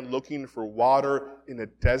dying man looking for water in a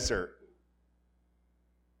desert.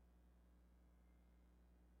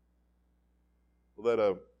 We led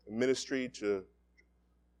a ministry to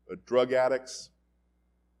drug addicts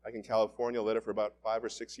back in California. Led it for about 5 or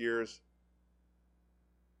 6 years.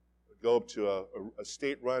 go up to a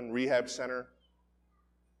state-run rehab center,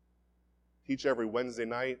 teach every Wednesday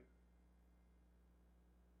night.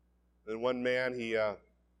 Then one man, he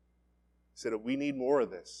said, we need more of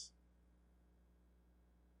this.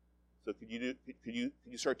 So could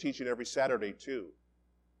you start teaching every Saturday too?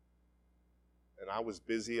 And I was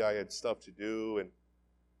busy, I had stuff to do,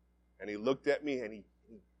 and he looked at me and he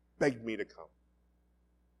begged me to come.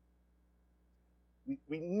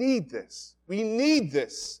 We need this. We need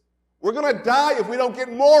this. We're going to die if we don't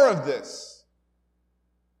get more of this.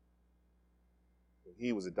 And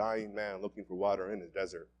he was a dying man looking for water in the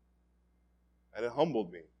desert. And it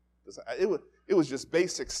humbled me. It was just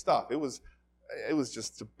basic stuff. It was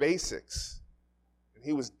just the basics. And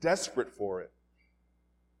he was desperate for it.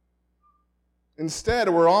 Instead,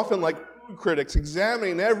 we're often like food critics,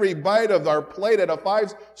 examining every bite of our plate at a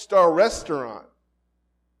 5-star restaurant.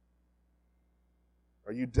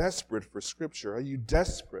 Are you desperate for Scripture? Are you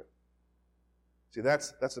desperate? See,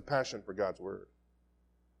 that's a passion for God's Word.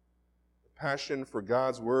 The passion for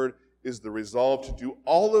God's Word is the resolve to do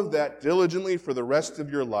all of that diligently for the rest of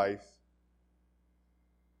your life.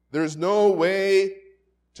 There's no way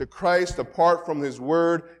to Christ apart from His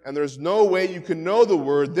Word, and there's no way you can know the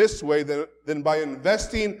Word this way than by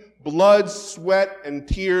investing blood, sweat, and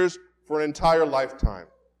tears for an entire lifetime.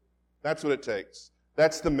 That's what it takes.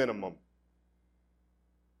 That's the minimum.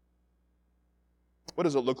 What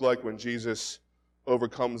does it look like when Jesus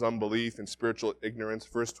overcomes unbelief and spiritual ignorance?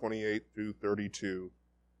 Verse 28 through 32.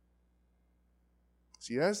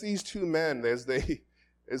 See, as these two men, as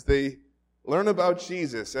they learn about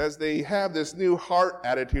Jesus, as they have this new heart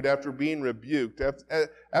attitude after being rebuked,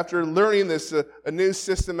 after learning this a new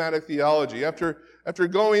systematic theology, after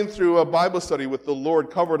going through a Bible study with the Lord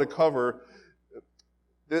cover to cover,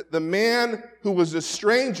 the man who was a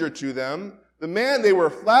stranger to them, the man they were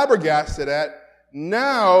flabbergasted at,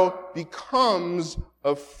 now becomes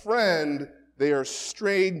a friend they are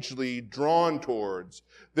strangely drawn towards.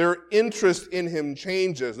 Their interest in him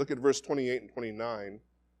changes. Look at verse 28 and 29.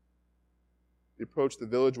 He approached the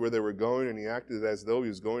village where they were going, and he acted as though he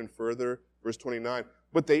was going further. Verse 29.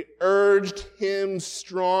 But they urged him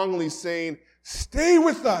strongly, saying, "Stay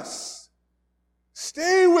with us!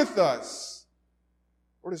 Stay with us!"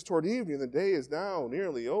 For it is toward evening, and the day is now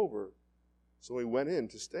nearly over. So he went in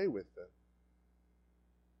to stay with them.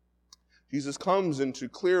 Jesus comes into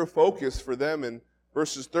clear focus for them in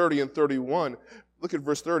verses 30 and 31. Look at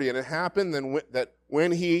verse 30. And it happened that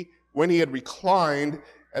when he had reclined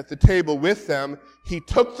at the table with them, he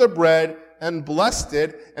took the bread and blessed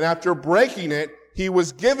it, and after breaking it, he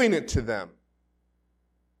was giving it to them.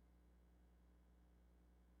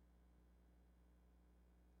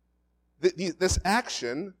 This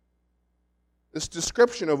action, this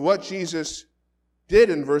description of what Jesus did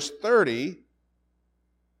in verse 30,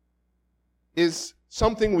 is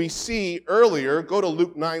something we see earlier. Go to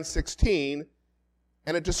Luke 9:16,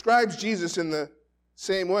 and it describes Jesus in the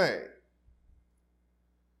same way.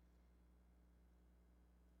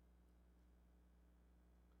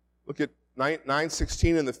 Look at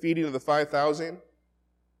 9:16 in the feeding of the 5,000.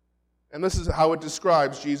 And this is how it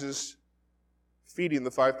describes Jesus feeding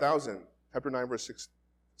the 5,000. Chapter 9, verse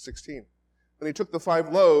 16. Then he took the 5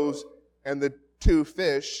 loaves and the 2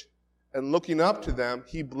 fish, and looking up to them,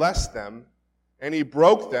 he blessed them, and he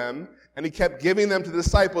broke them, and he kept giving them to the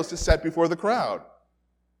disciples to set before the crowd.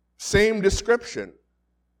 Same description.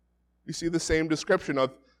 We see the same description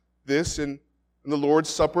of this in the Lord's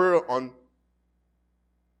Supper on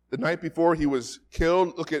the night before he was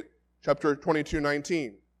killed. Look at chapter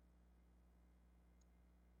 22:19.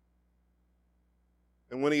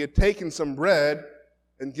 And when he had taken some bread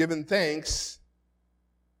and given thanks,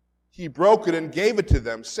 he broke it and gave it to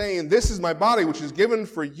them, saying, "This is my body, which is given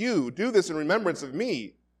for you. Do this in remembrance of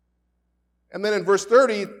me." And then in verse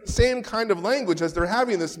 30, same kind of language as they're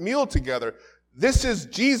having this meal together. This is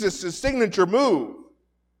Jesus' signature move.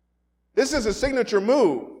 This is a signature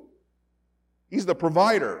move. He's the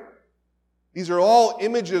provider. These are all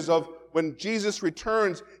images of when Jesus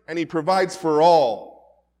returns and he provides for all.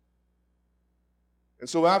 And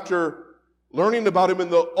so after learning about him in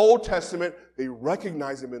the Old Testament, they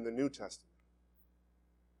recognize him in the New Testament.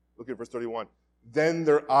 Look at verse 31. Then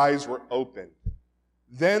their eyes were opened.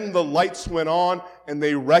 Then the lights went on and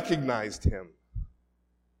they recognized him.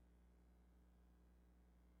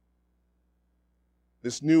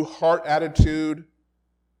 This new heart attitude,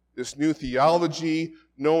 this new theology,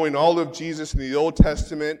 knowing all of Jesus in the Old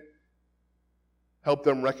Testament, helped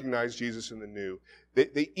them recognize Jesus in the New.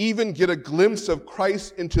 They even get a glimpse of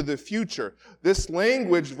Christ into the future. This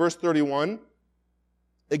language, verse 31,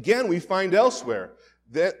 again, we find elsewhere.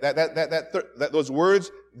 those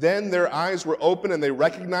words, then their eyes were open and they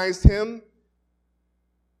recognized him.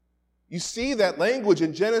 You see that language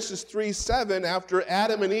in Genesis 3:7 after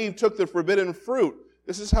Adam and Eve took the forbidden fruit.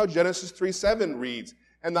 This is how Genesis 3:7 reads.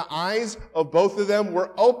 And the eyes of both of them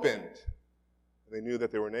were opened. And they knew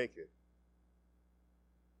that they were naked.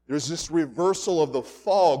 There's this reversal of the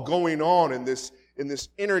fall going on in this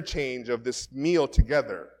interchange of this meal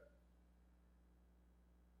together.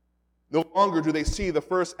 No longer do they see the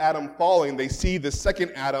first Adam falling. They see the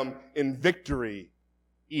second Adam in victory,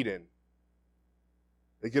 Eden.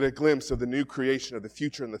 They get a glimpse of the new creation of the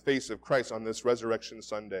future in the face of Christ on this Resurrection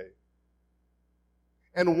Sunday.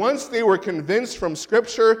 And once they were convinced from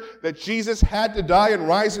Scripture that Jesus had to die and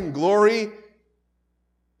rise in glory,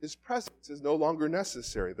 his presence is no longer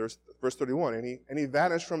necessary. There's verse 31, and he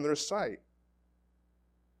vanished from their sight.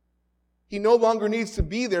 He no longer needs to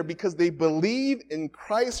be there because they believe in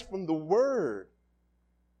Christ from the Word.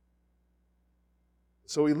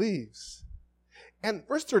 So he leaves. And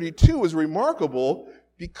verse 32 is remarkable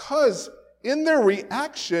because in their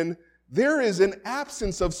reaction, there is an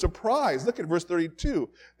absence of surprise. Look at verse 32.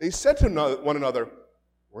 They said to one another,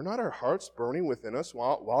 were not our hearts burning within us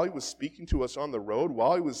while he was speaking to us on the road,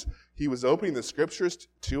 while he was opening the Scriptures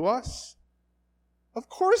to us? Of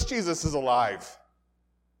course Jesus is alive.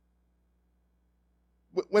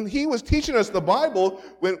 When he was teaching us the Bible,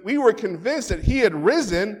 when we were convinced that he had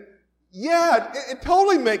risen, it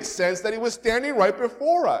totally makes sense that he was standing right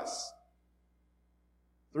before us.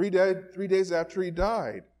 3 days after he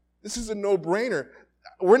died. This is a no-brainer.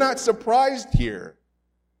 We're not surprised here.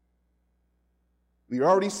 We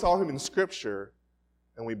already saw him in Scripture,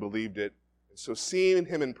 and we believed it. And so seeing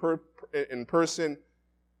him in person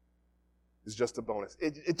is just a bonus.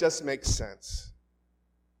 It just makes sense.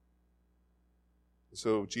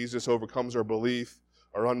 So Jesus overcomes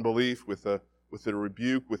our unbelief with a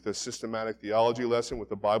rebuke, with a systematic theology lesson,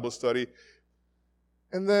 with a Bible study.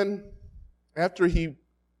 And then after he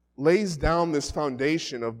lays down this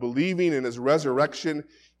foundation of believing in his resurrection,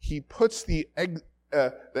 he puts the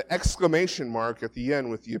exclamation mark at the end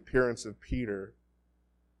with the appearance of Peter.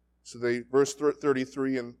 So verse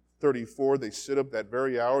 33 and 34, they stood up that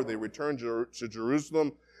very hour. They returned to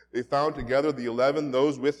Jerusalem. They found together the 11,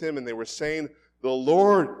 those with him, and they were saying, the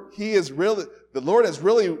Lord has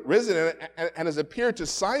really risen and has appeared to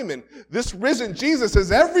Simon. This risen Jesus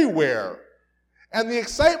is everywhere. And the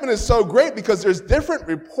excitement is so great because there's different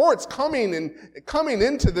reports coming into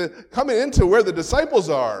where the disciples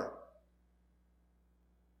are.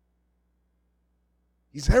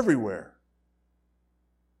 He's everywhere.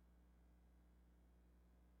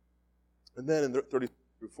 And then in 30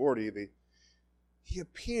 through 40, he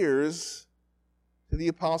appears to the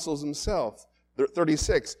apostles himself.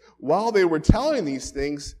 36, while they were telling these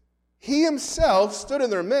things, he himself stood in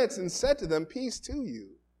their midst and said to them, peace to you.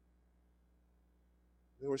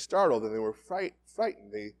 They were startled and they were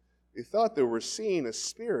frightened. They thought they were seeing a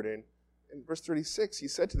spirit. And in verse 36, he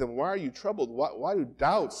said to them, why are you troubled? Why do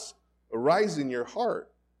doubts arise in your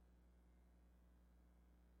heart?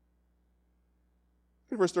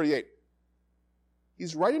 Look at verse 38.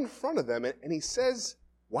 He's right in front of them and he says,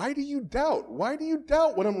 why do you doubt? Why do you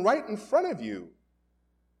doubt when I'm right in front of you?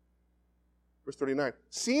 Verse 39,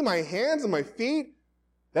 see my hands and my feet,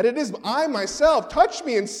 that it is I myself. Touch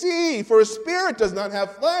me and see, for a spirit does not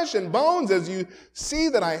have flesh and bones as you see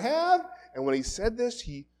that I have. And when he said this,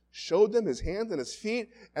 he showed them his hands and his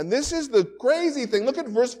feet. And this is the crazy thing. Look at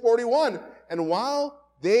verse 41. And while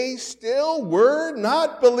they still were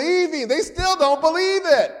not believing, they still don't believe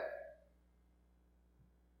it.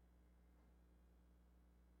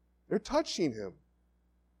 They're touching him.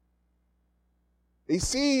 They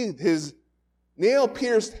see his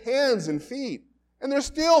nail-pierced hands and feet, and they're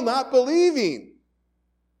still not believing.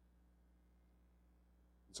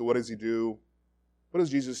 So what does he do? What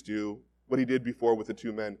does Jesus do? What he did before with the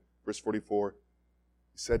two men. Verse 44,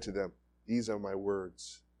 he said to them, these are my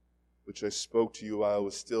words, which I spoke to you while I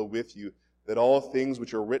was still with you, that all things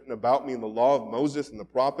which are written about me in the law of Moses and the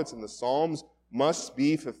prophets and the Psalms must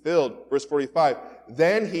be fulfilled. Verse 45,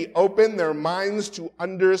 then he opened their minds to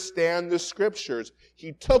understand the Scriptures.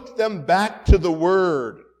 He took them back to the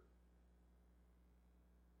Word.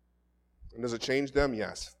 And does it change them?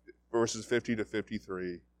 Yes. Verses 50 to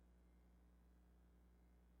 53.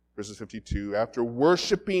 Verses 52, after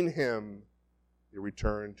worshiping him, they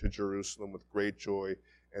returned to Jerusalem with great joy,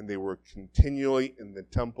 and they were continually in the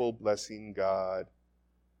temple blessing God.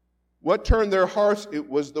 What turned their hearts? It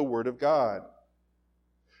was the Word of God.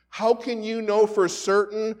 How can you know for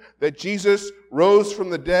certain that Jesus rose from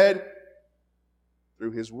the dead?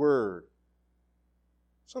 Through his Word.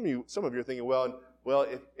 Some of you are thinking, well, well,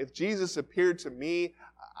 if Jesus appeared to me,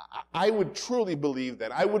 I would truly believe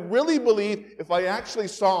that. I would really believe if I actually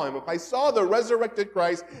saw him. If I saw the resurrected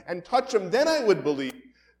Christ and touch him, then I would believe.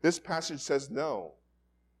 This passage says no.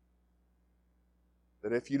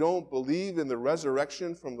 That if you don't believe in the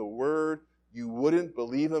resurrection from the Word, you wouldn't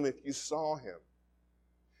believe him if you saw him.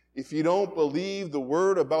 If you don't believe the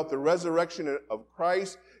Word about the resurrection of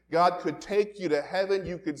Christ, God could take you to heaven,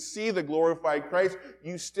 you could see the glorified Christ,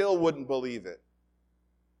 you still wouldn't believe it.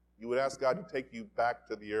 You would ask God to take you back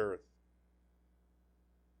to the earth.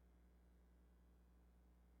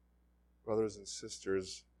 Brothers and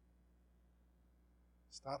sisters,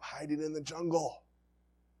 stop hiding in the jungle.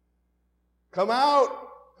 Come out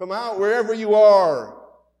wherever you are.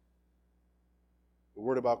 The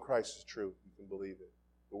Word about Christ is true. You can believe it.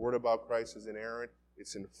 The Word about Christ is inerrant.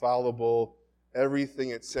 It's infallible.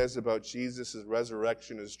 Everything it says about Jesus'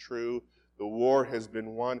 resurrection is true. The war has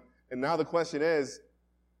been won. And now the question is,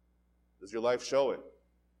 does your life show it?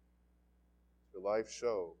 Does your life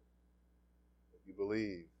show that you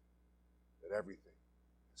believe that everything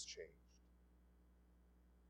has changed?